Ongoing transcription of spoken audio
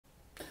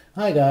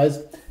Hi guys,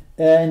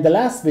 in the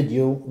last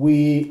video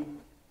we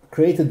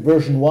created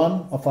version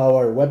 1 of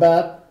our web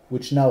app,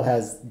 which now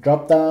has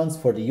drop downs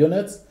for the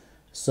units,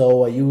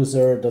 so a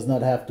user does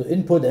not have to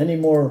input any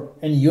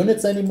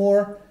units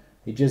anymore.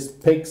 He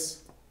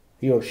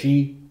or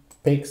she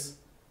picks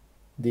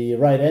the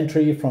right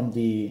entry from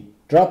the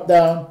drop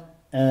down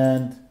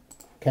and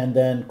can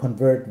then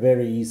convert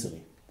very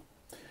easily.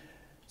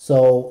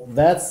 So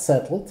that's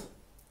settled.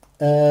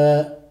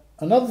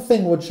 Another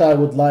thing which I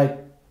would like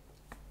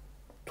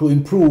to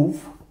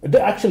improve,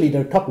 actually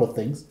there are a couple of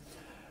things.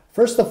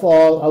 First of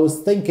all, I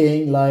was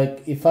thinking,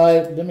 like,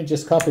 let me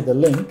just copy the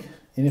link,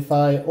 and if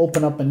I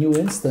open up a new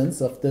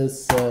instance of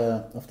this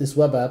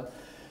web app,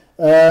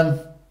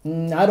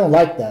 I don't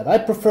like that. I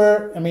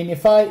prefer, I mean,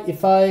 if I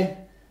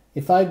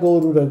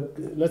go to the,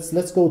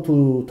 let's go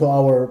to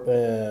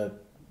our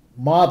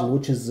model,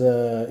 which is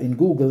in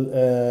Google,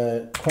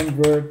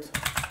 convert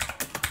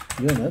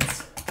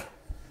units,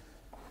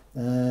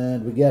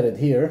 and we get it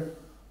here.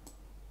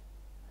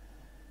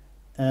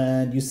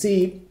 And you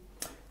see,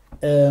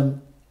 I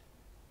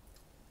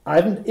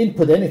haven't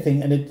input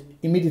anything, and it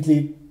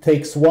immediately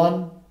takes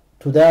one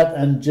to that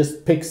and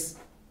just picks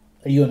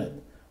a unit.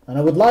 And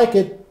I would like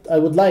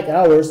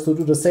ours to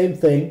do the same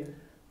thing,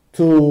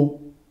 to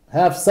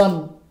have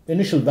some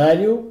initial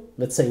value,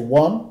 let's say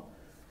 1,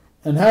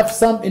 and have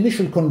some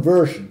initial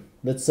conversion,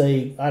 let's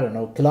say, I don't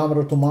know,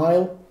 kilometer to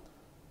mile,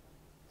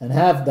 and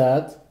have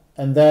that,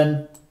 and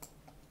then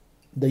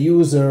the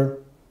user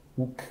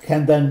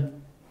can then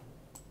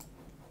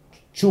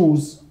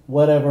choose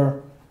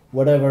whatever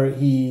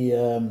he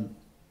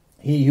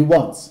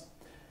wants.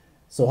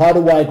 So how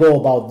do I go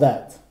about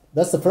that?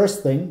 That's the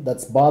first thing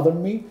that's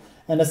bothering me.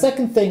 And the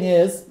second thing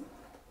is,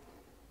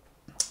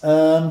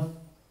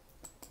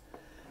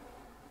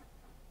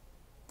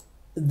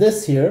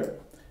 this here,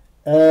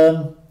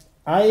 what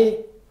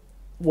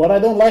I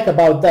don't like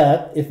about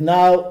that, if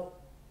now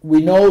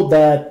we know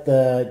that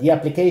the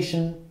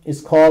application is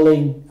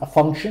calling a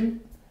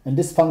function, and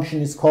this function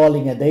is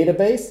calling a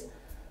database,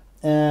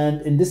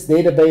 and in this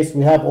database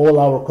we have all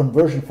our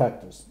conversion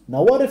factors.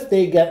 Now what if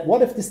this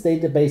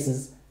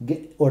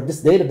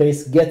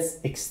database gets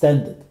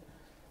extended,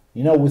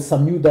 you know, with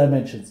some new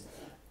dimensions?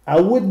 I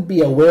wouldn't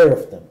be aware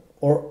of them,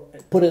 or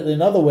put it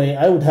another way,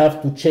 I would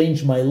have to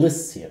change my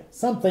lists here,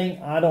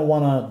 something I don't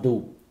want to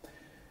do.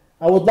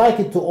 I would like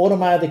it to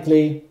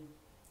automatically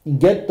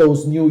get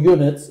those new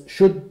units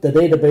should the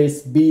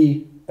database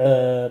be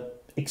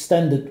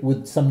extended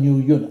with some new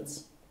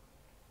units.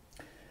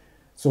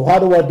 So how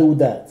do I do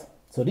that?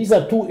 So these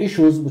are two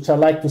issues which I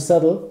like to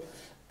settle,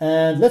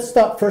 and let's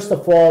start first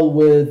of all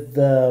with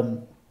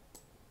the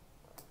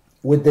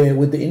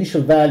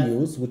initial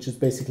values, which is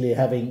basically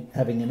having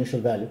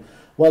initial value.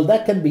 Well,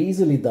 that can be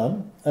easily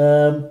done.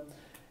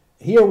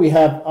 Here we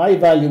have I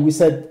value. We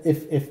said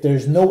if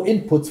there's no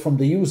inputs from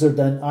the user,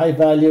 then I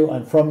value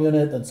and from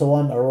unit and so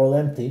on are all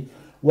empty.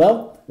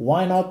 Well,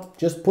 why not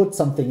just put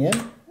something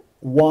in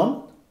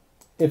 1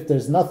 if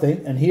there's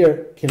nothing, and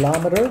here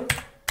kilometer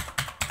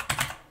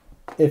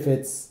if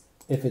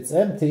it's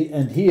empty,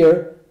 and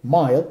here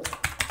mile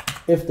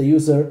if the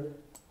user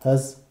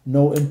has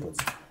no inputs.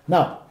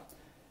 Now,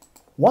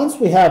 once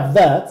we have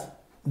that,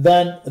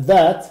 then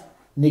that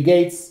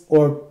negates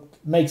or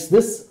makes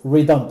this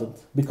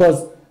redundant,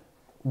 because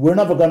we're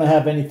never going to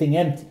have anything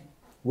empty.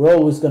 We're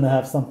always going to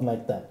have something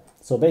like that.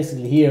 So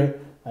basically here,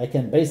 I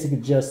can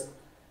basically just,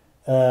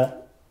 let's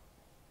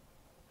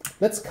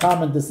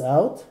comment this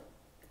out.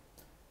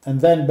 And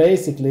then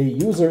basically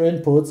user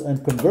inputs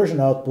and conversion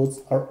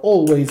outputs are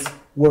always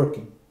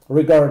working,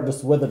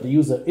 regardless whether the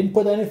user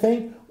input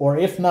anything, or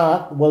if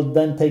not, well,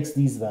 then takes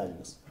these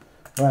values.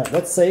 All right,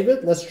 let's save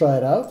it. Let's try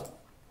it out.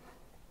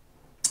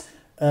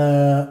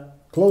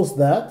 Close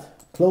that.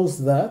 Close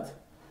that.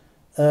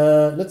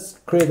 Let's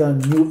create a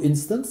new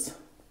instance.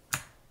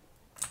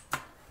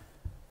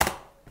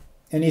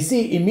 And you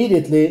see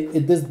immediately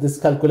it does this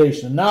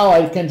calculation. Now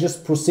I can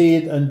just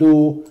proceed and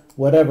do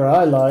whatever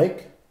I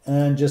like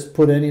and just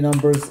put any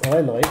numbers I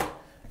like,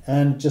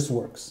 and it just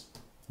works.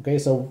 Okay,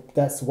 so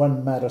that's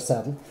one matter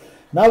settled.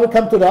 Now we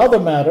come to the other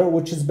matter,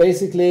 which is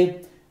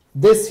basically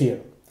this here.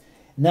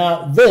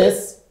 Now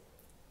this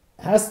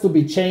has to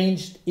be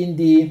changed in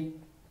the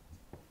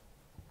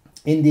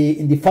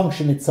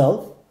function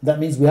itself. That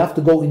means we have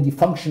to go in the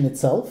function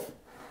itself.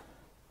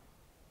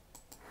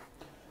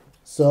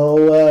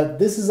 So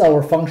this is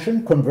our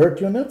function,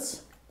 convert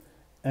units,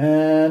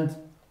 and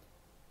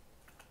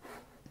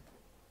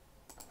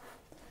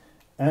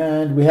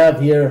we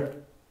have here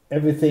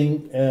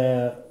everything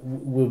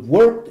we've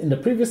worked in the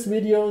previous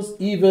videos.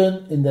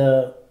 Even in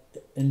a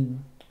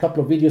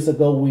couple of videos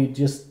ago, we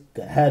just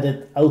had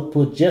it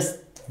output just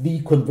the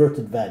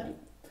converted value.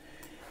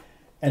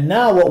 And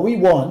now what we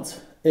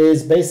want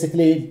is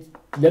basically,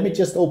 let me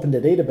just open the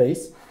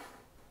database.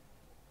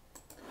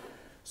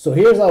 So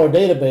here's our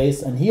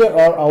database, and here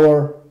are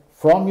our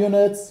from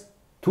units,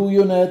 to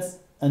units,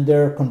 and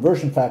their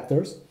conversion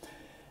factors.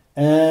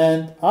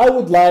 And I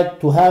would like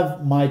to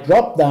have my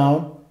drop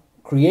down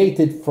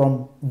created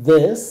from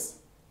this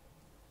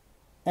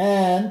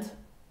and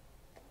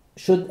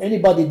should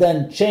anybody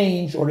then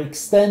change or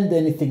extend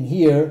anything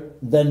here,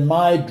 then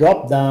my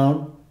drop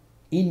down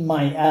in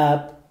my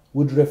app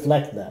would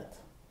reflect that,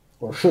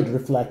 or should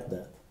reflect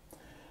that.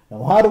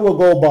 Now, how do we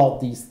go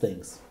about these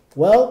things?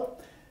 Well,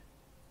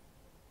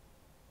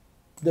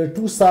 there are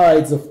two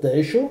sides of the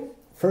issue.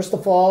 First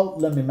of all,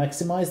 let me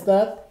maximize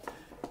that.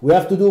 We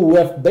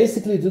have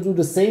basically to do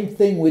the same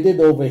thing we did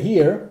over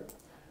here.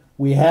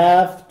 We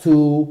have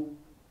to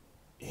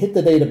hit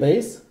the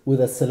database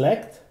with a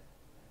select,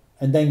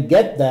 and then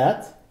get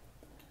that,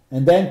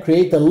 and then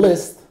create a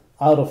list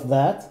out of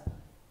that,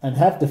 and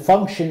have the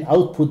function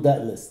output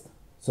that list.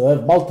 So I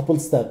have multiple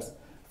steps.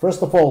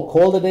 First of all,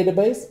 call the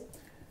database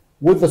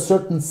with a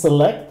certain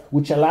select,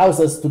 which allows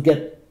us to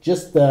get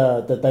just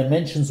the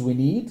dimensions we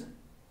need,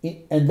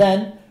 and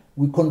then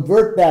we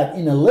convert that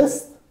in a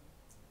list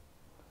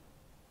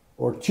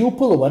or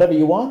tuple or whatever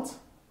you want,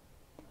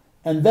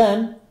 and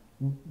then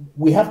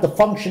we have the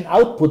function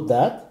output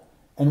that,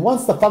 and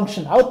once the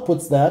function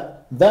outputs that,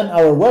 then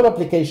our web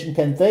application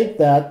can take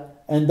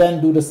that and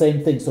then do the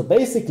same thing. So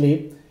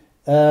basically,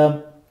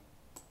 what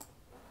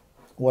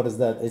is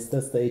that?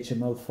 That's the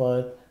HTML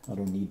file. I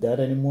don't need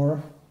that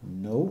anymore.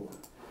 No.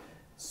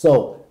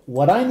 So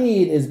what I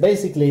need is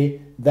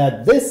basically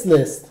that this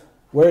list,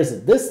 where is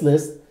it? This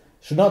list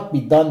should not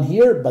be done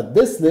here, but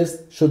this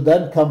list should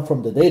then come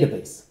from the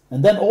database.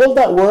 And then all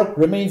that work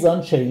remains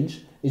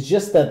unchanged. It's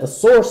just that the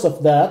source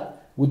of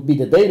that would be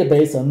the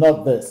database and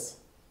not this.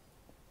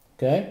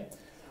 Okay?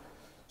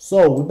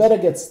 So we better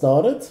get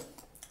started.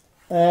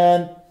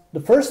 And the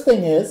first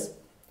thing is,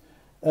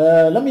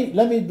 let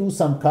me do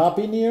some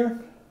copying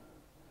here.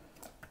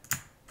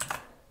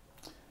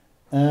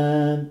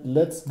 And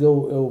let's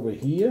go over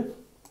here.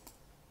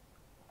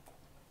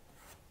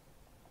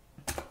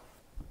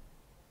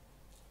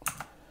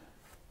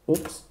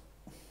 Oops.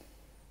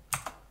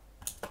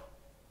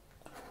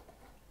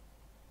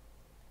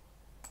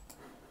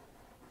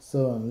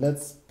 So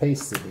let's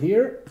paste it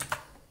here.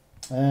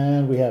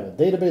 And we have a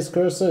database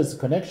cursor, it's a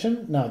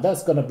connection. Now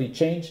that's going to be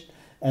changed.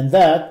 And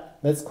that,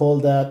 let's call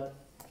that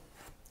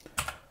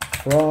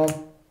from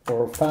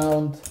or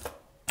found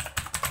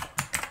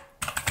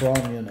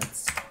from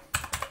units.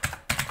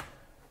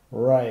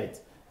 Right.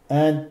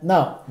 And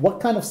now,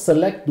 what kind of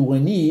select do we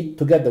need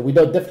to get that? We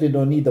definitely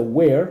don't need a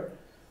where.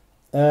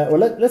 Well,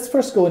 let's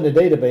first go in the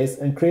database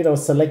and create our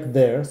select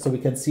there so we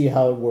can see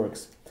how it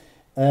works.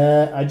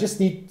 I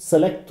just need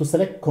to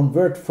select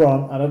convert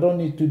from, and I don't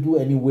need to do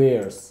any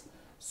wheres.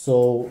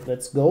 So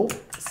let's go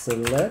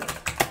select.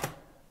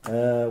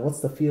 What's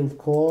the field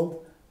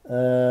called?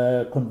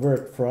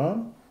 Convert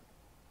from.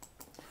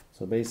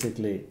 So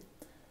basically,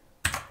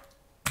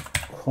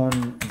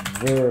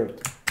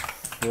 convert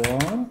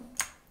from,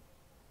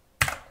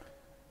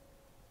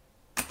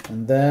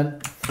 and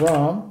then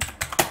from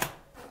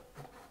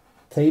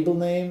table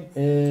name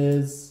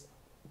is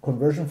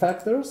conversion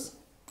factors.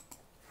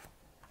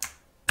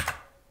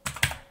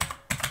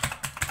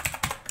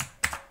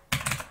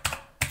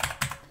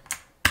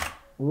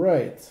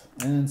 Right,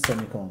 and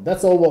semicolon.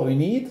 That's all what we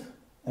need.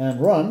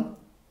 And run.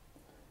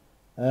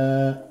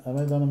 Have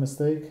I done a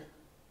mistake?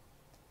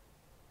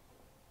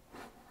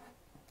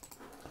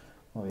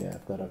 Oh yeah,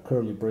 I've got a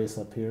curly brace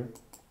up here.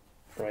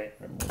 Right,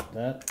 remove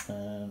that,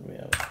 and we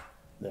have it.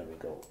 There we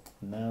go.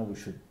 Now we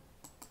should,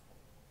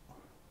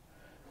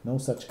 no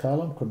such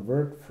column,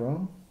 convert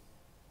from.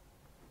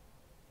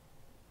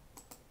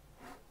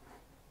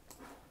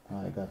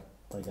 I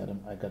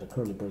got a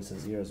curly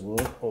braces here as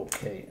well.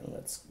 Okay,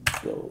 let's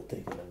go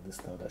take it like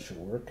this now. That should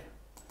work.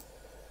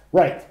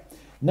 Right.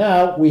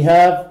 Now we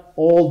have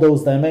all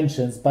those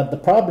dimensions, but the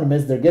problem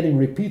is they're getting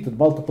repeated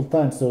multiple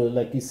times. So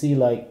like you see,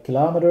 like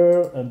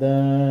kilometer, and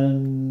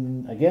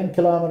then again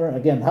kilometer,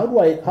 again. How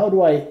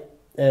do I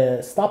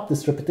stop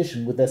this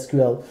repetition with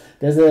SQL?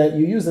 There's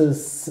you use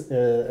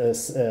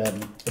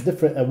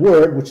a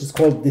word which is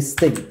called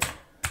distinct.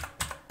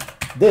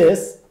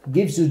 This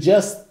gives you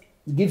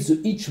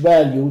each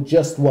value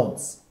just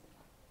once.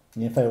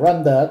 And if I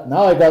run that,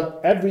 now I got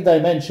every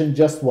dimension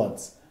just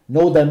once.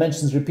 No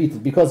dimensions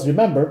repeated, because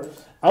remember,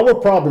 our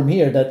problem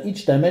here that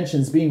each dimension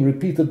is being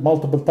repeated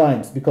multiple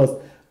times because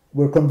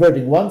we're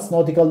converting once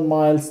nautical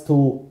miles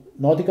to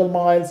nautical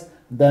miles,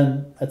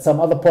 then at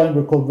some other point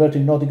we're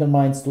converting nautical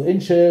miles to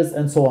inches,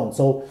 and so on.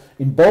 So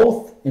in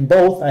both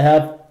I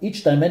have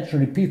each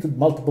dimension repeated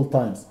multiple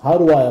times. How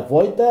do I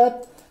avoid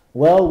that?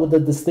 Well, with a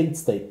distinct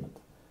statement.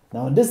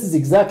 Now, this is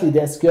exactly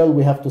the SQL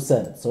we have to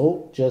send.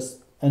 So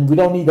and we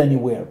don't need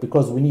anywhere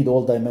because we need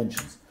all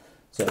dimensions.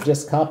 So I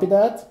just copy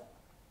that.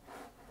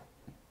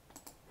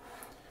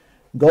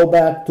 Go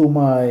back to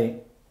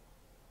my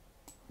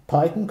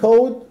Python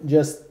code,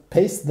 just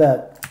paste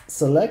that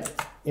select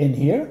in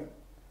here,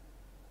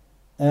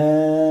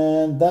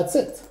 and that's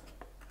it.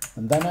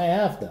 And then I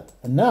have that.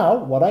 And now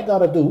what I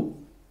gotta do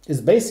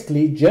is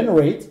basically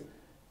generate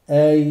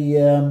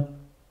a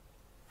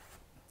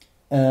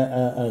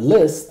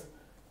list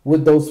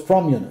with those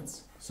from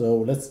units. So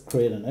let's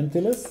create an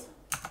empty list.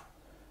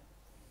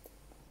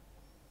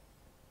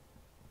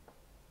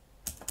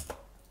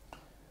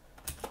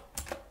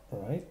 All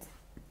right.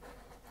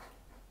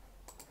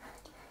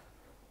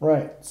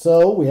 Right,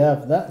 so we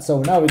have that.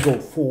 So now we go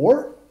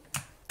 4,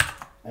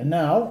 and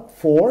now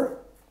 4,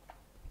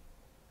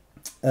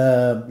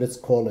 let's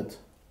call it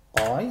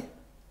I,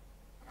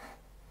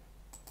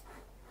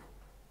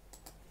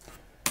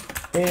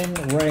 in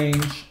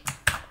range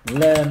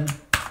len.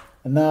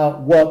 And now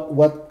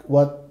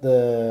what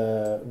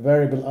the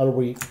variable are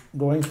we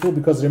going through?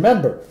 Because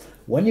remember,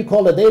 when you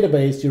call a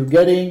database, you're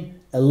getting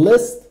a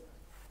list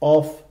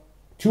of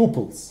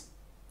tuples,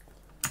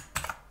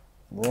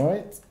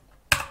 right?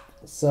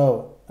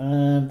 So,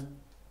 and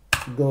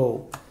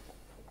go.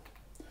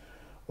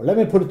 Or let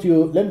me put it to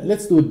you,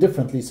 let's do it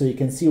differently so you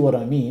can see what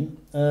I mean.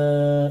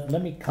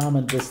 Let me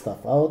comment this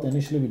stuff out.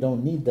 Initially, we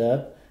don't need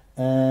that.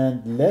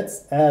 And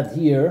let's add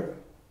here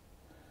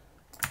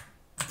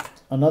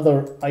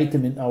another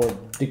item in our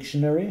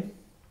dictionary.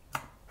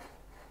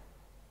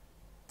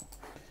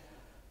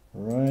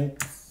 Right,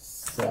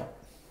 so,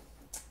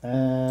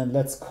 and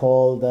let's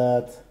call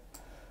that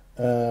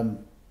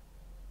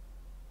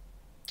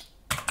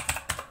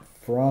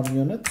from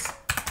units,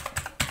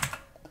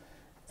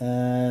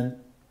 and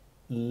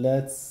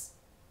let's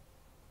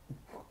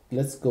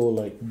go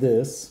like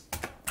this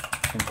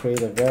and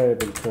create a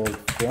variable called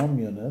from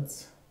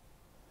units,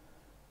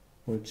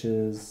 which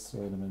is,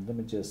 wait a minute, let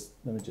me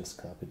just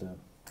copy that.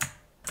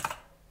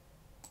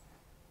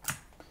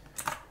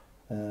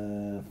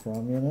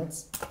 From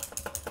units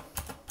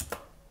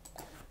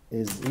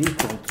is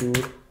equal to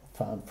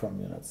found from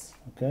units.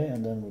 Okay,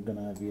 and then we're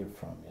gonna have here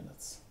from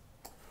units.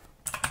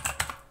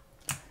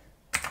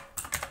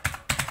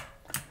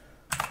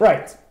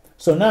 Right,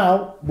 so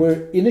now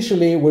we're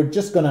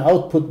just going to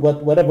output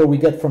whatever we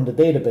get from the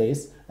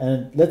database,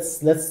 and let's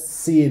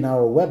see in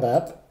our web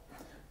app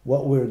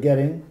what we're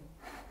getting.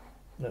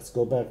 Let's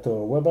go back to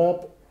our web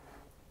app.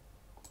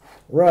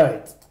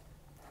 Right,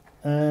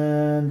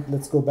 and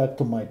let's go back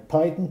to my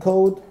Python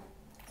code,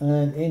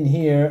 and in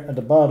here at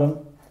the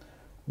bottom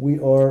we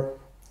are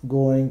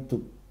going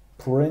to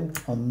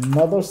print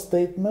another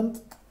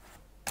statement,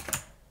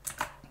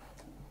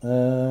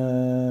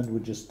 and we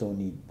just don't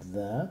need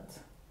that.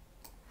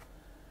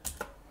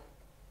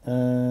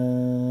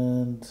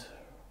 And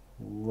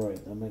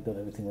right, I got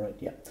everything right,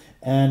 yeah.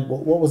 And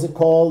what was it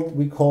called?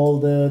 We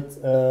called it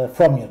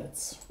from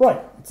units. Right,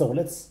 so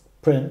let's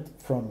print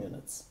from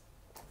units.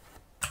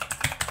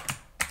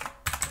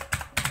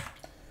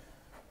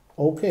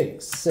 Okay,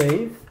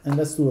 save, and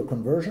let's do a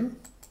conversion.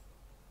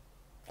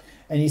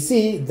 And you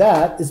see,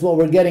 that is what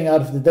we're getting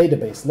out of the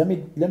database. Let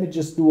me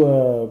just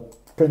do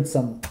print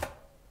some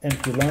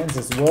empty lines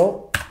as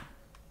well.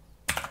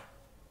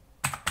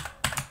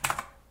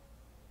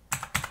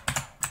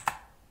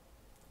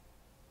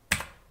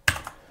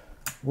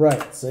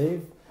 Right,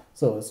 save.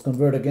 So let's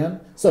convert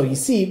again. So you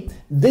see,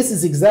 this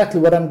is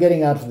exactly what I'm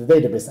getting out of the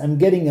database. I'm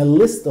getting a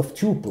list of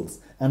tuples,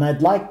 and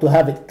I'd like to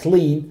have it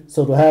clean,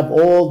 so to have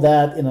all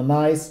that in a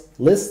nice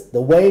list,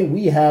 the way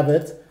we have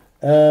it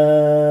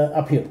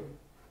up here.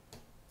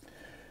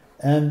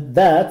 And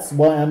that's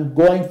why I'm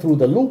going through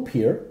the loop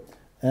here.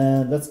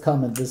 And let's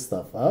comment this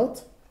stuff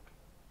out.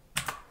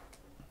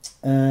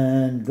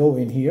 And go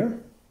in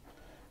here.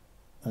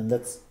 And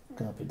let's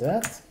copy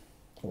that,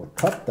 or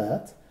cut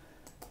that.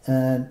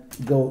 And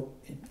go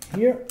in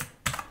here,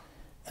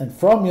 and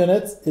from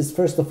units is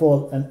first of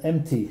all an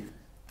empty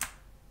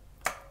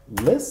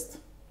list,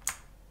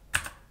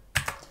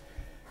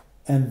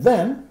 and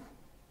then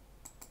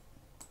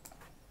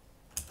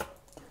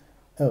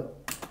I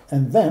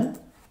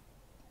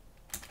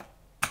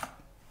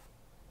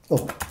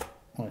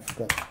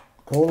forgot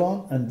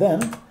colon, and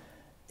then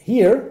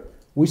here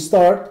we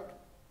start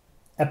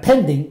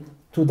appending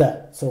to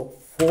that. So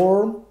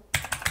from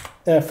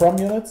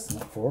units,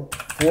 not form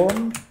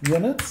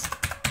units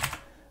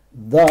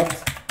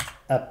dot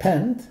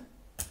append,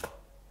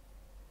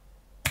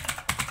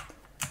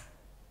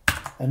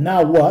 and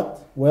now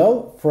what?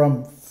 Well,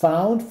 from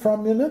found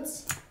from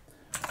units,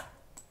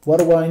 what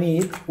do I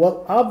need?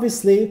 Well,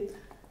 obviously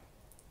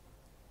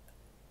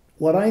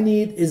what I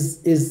need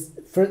is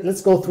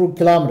let's go through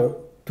kilometer.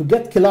 To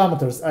get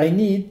kilometers, I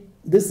need,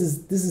 this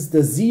is the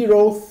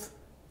 0th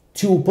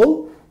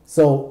tuple,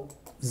 so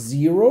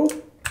 0.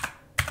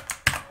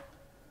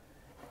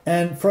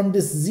 And from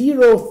this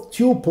 0th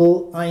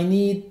tuple, I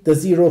need the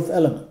 0th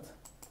element.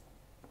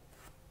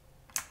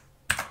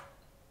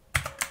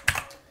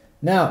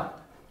 Now,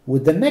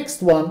 with the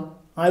next one,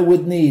 I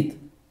would need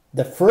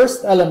the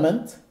first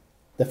element,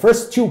 the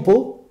first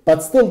tuple,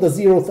 but still the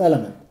 0th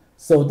element.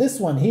 So this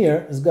one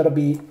here is going to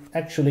be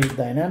actually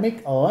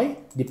dynamic I,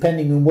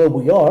 depending on where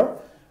we are.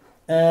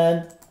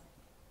 And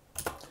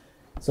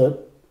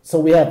so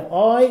we have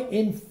I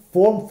in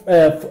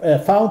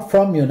found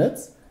from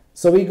units.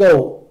 So we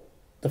go,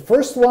 the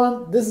first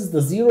one, this is the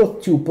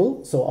 0th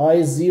tuple, so I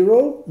is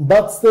 0,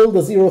 but still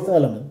the 0th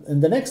element.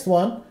 And the next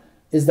one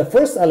is the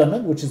first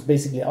element, which is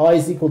basically I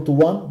is equal to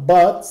 1,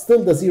 but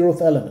still the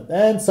 0th element,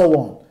 and so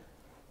on.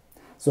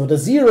 So the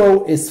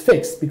 0 is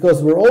fixed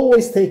because we're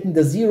always taking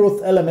the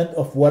 0th element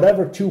of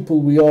whatever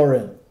tuple we are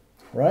in,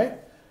 right?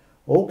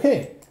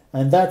 Okay,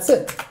 and that's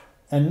it.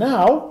 And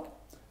now,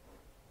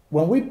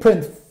 when we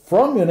print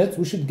from units,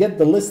 we should get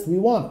the list we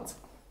want.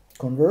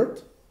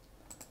 Convert.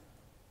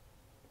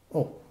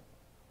 Oh,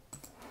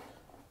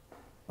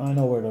 I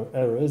know where the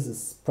error is.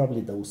 It's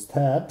probably those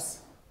tabs,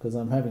 because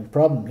I'm having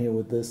problem here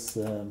with this.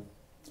 So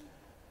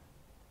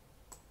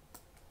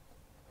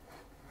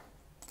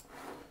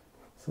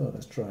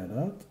let's try it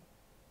out.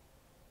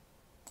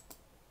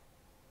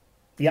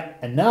 Yeah,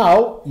 and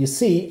now you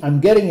see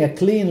I'm getting a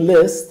clean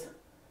list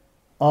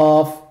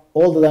of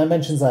all the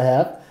dimensions I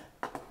have.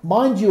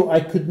 Mind you,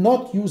 I could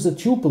not use a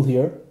tuple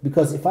here,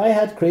 because if I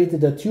had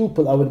created a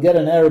tuple, I would get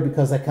an error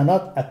because I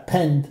cannot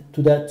append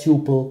to that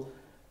tuple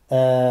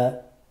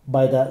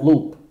by that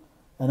loop.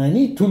 And I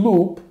need to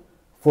loop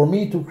for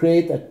me to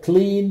create a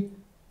clean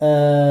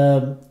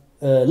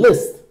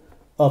list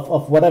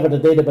of whatever the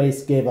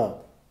database gave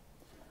out.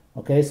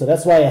 Okay, so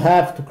that's why I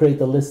have to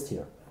create a list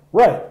here.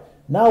 Right,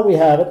 now we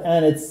have it,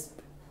 and it's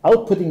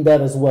outputting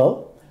that as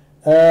well.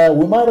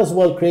 We might as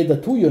well create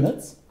the 2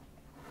 units.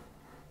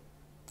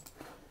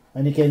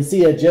 And you can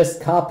see I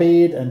just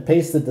copied and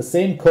pasted the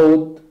same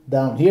code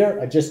down here.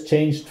 I just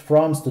changed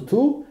froms to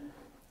 2.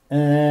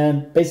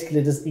 And basically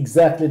it is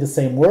exactly the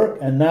same work.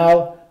 And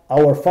now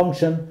our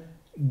function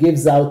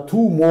gives out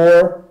 2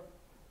 more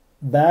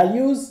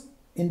values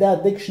in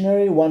that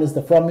dictionary. One is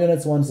the from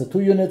units, one is the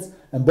 2 units.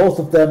 And both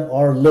of them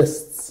are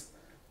lists.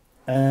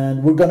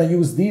 And we're going to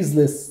use these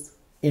lists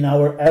in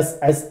our as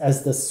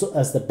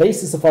the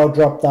basis of our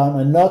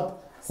dropdown, and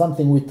not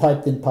something we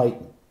typed in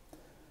Python.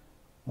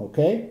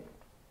 Okay?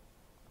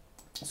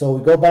 So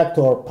we go back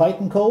to our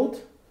Python code.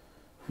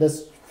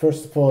 Let's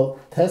first of all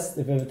test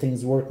if everything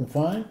is working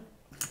fine.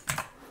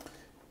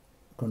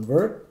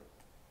 Convert.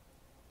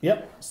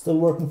 Yep, still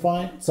working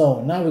fine.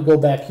 So now we go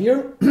back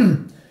here.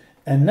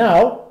 And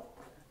now,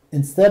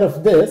 instead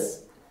of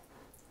this,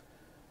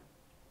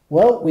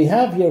 well, we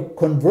have here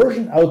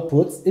conversion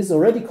outputs is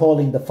already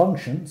calling the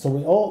function. So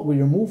we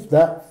remove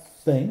that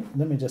thing.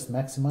 Let me just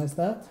maximize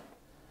that.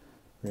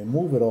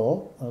 Remove it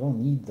all. I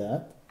don't need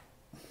that.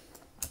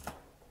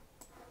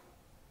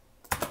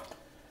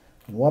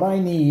 And what I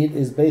need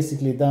is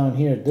basically down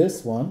here,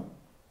 this one.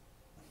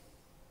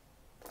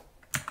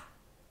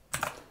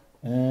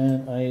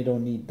 And I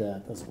don't need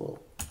that as well.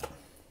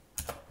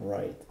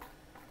 Right.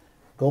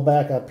 Go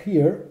back up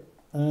here.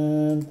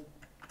 And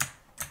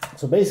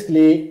so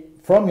basically,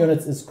 from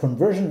units is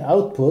conversion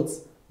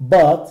outputs,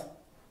 but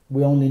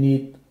we only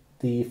need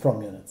the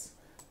from units.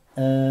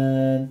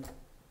 And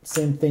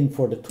same thing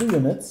for the 2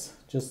 units.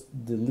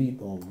 Just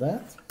delete all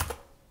that.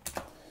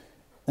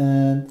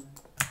 And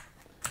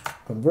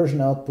conversion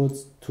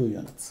outputs 2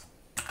 units.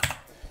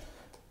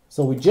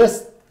 So we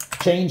just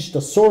changed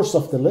the source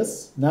of the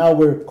list. Now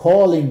we're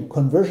calling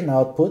conversion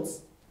outputs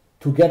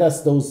to get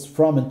us those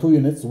from and 2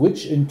 units,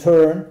 which in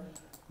turn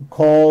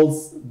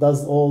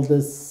does all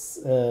this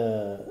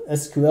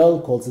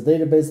SQL, calls the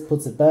database,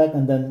 puts it back,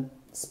 and then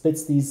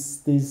spits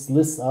these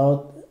lists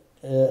out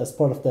as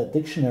part of that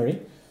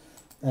dictionary.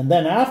 And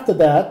then after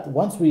that,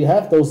 once we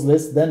have those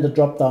lists, then the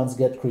dropdowns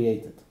get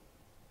created.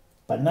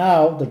 But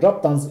now the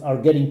dropdowns are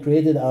getting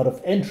created out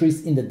of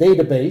entries in the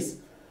database,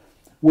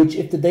 which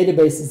if the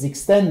database is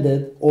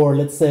extended or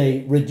let's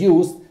say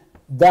reduced,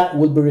 that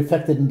will be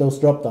reflected in those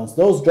dropdowns.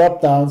 Those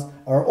dropdowns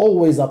are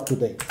always up to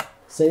date.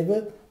 Save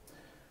it,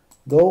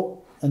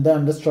 go, and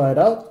then let's try it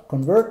out,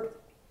 convert,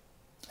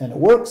 and it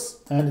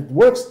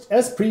works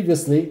as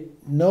previously,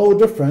 no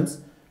difference,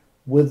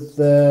 with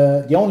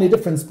the only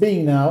difference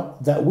being now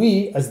that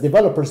we as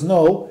developers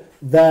know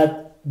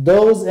that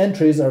those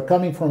entries are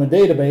coming from a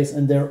database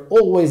and they're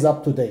always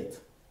up to date.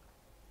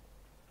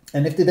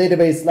 And if the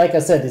database, like I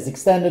said, is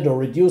extended or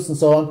reduced and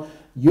so on,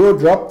 your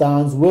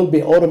dropdowns will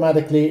be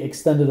automatically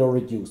extended or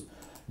reduced.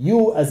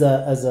 You as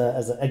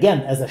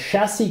a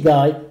chassis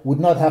guy would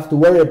not have to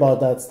worry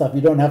about that stuff.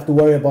 You don't have to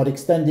worry about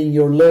extending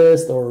your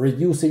list or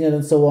reducing it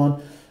and so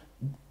on.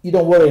 You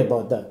don't worry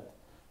about that.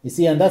 You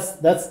see, and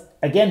that's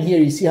again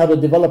here, you see how the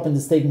development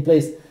is taking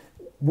place.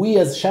 We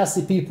as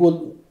chassis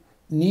people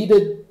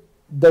needed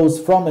those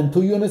from and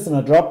 2 units in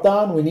a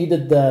dropdown. We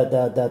needed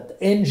that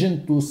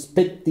engine to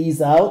spit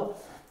these out.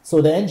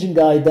 So the engine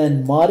guy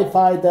then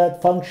modified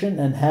that function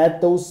and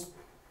had those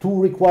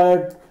 2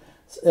 required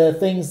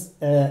things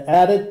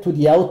added to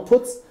the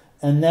outputs.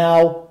 And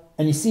now,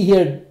 and you see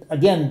here,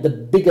 again, the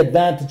big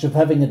advantage of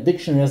having a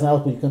dictionary as an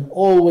output, you can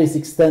always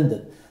extend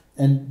it.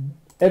 And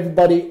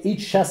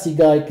each chassis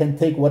guy can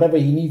take whatever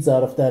he needs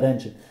out of that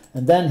engine.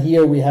 And then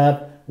here we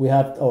have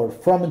our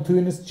from and 2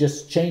 units,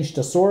 just change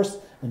the source,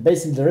 and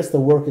basically the rest of the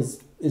work is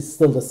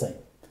still the same.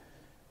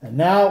 And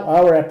now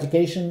our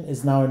application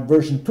is now in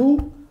version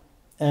 2,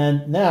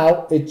 and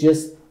now it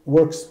just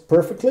works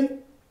perfectly.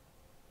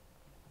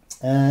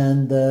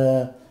 And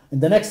in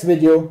the next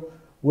video,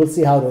 we'll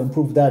see how to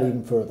improve that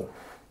even further.